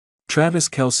Travis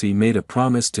Kelce made a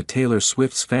promise to Taylor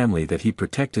Swift's family that he'd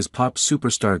protect his pop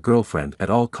superstar girlfriend at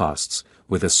all costs,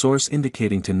 with a source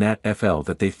indicating to NatFL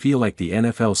that they feel like the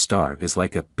NFL star is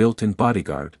like a built-in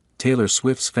bodyguard. Taylor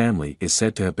Swift's family is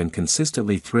said to have been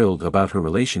consistently thrilled about her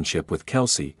relationship with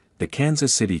Kelce, the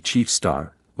Kansas City Chiefs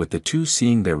star, with the two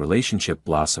seeing their relationship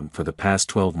blossom for the past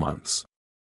 12 months.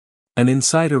 An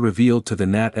insider revealed to the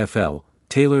NatFL,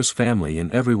 Taylor's family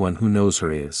and everyone who knows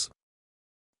her is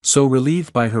so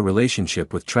relieved by her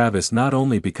relationship with Travis, not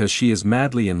only because she is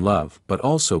madly in love but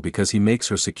also because he makes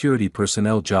her security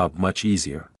personnel job much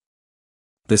easier.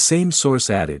 The same source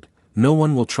added, "No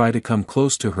one will try to come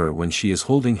close to her when she is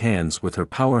holding hands with her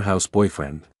powerhouse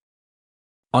boyfriend."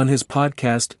 On his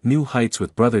podcast New Heights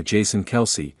with brother Jason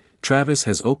Kelce, Travis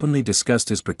has openly discussed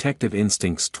his protective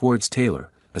instincts towards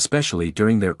Taylor, especially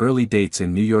during their early dates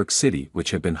in New York City, which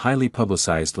have been highly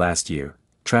publicized last year.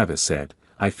 Travis said,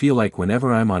 "I feel like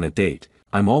whenever I'm on a date,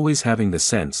 I'm always having the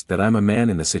sense that I'm a man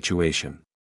in the situation.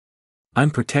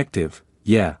 I'm protective,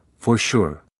 yeah, for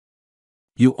sure.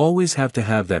 You always have to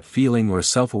have that feeling or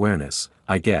self-awareness,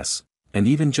 I guess." And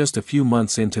even just a few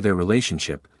months into their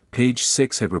relationship, Page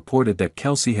 6 had reported that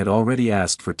Kelce had already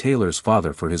asked for Taylor's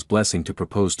father for his blessing to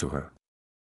propose to her.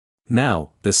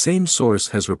 Now, the same source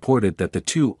has reported that the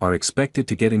two are expected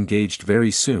to get engaged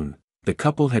very soon. The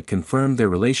couple had confirmed their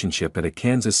relationship at a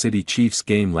Kansas City Chiefs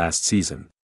game last season,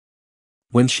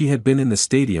 when she had been in the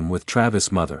stadium with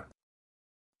Travis' mother.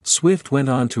 Swift went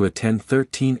on to attend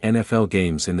 13 NFL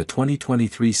games in the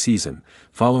 2023 season,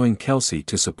 following Kelce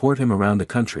to support him around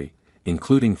the country,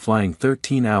 including flying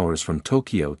 13 hours from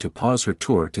Tokyo to pause her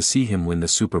tour to see him win the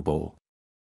Super Bowl.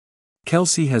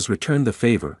 Kelce has returned the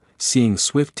favor, seeing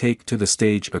Swift take to the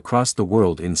stage across the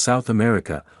world in South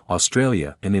America,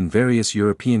 Australia and in various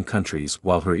European countries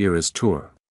while her Eras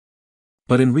tour.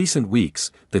 But in recent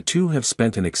weeks, the two have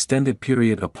spent an extended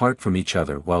period apart from each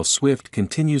other while Swift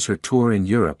continues her tour in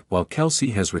Europe while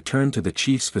Kelce has returned to the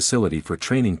Chiefs facility for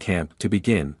training camp to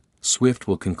begin. Swift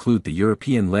will conclude the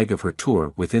European leg of her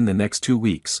tour within the next 2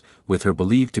 weeks, with her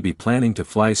believed to be planning to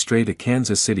fly straight to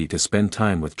Kansas City to spend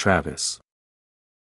time with Travis.